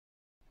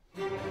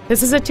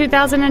This is a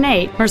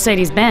 2008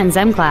 Mercedes-Benz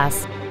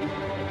M-Class.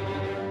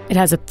 It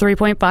has a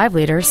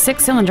 3.5-liter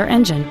 6-cylinder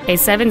engine, a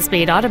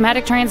 7-speed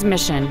automatic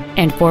transmission,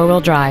 and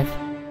 4-wheel drive.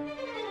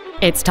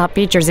 Its top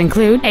features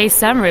include a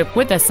sunroof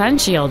with a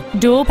sunshield,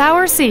 dual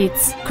power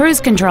seats,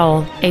 cruise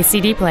control, a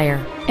CD player,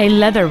 a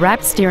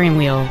leather-wrapped steering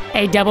wheel,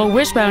 a double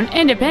wishbone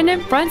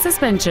independent front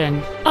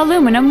suspension,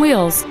 aluminum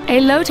wheels, a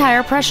low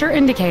tire pressure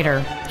indicator,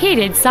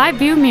 heated side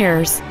view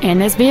mirrors, and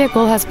this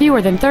vehicle has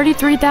fewer than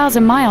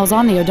 33,000 miles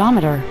on the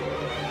odometer.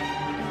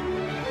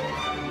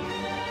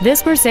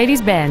 This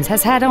Mercedes-Benz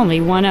has had only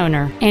one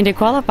owner, and it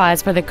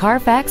qualifies for the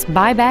Carfax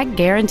buyback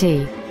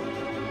guarantee.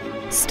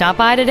 Stop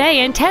by today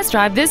and test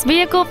drive this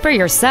vehicle for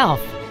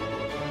yourself.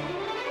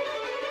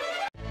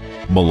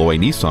 Melloy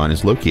Nissan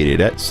is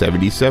located at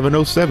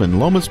 7707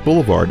 Lomas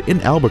Boulevard in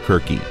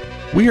Albuquerque.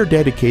 We are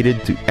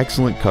dedicated to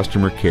excellent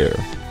customer care.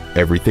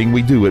 Everything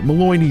we do at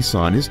Melloy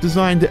Nissan is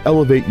designed to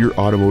elevate your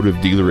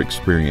automotive dealer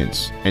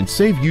experience and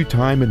save you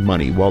time and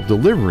money while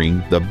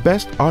delivering the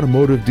best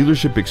automotive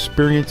dealership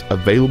experience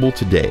available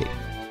today.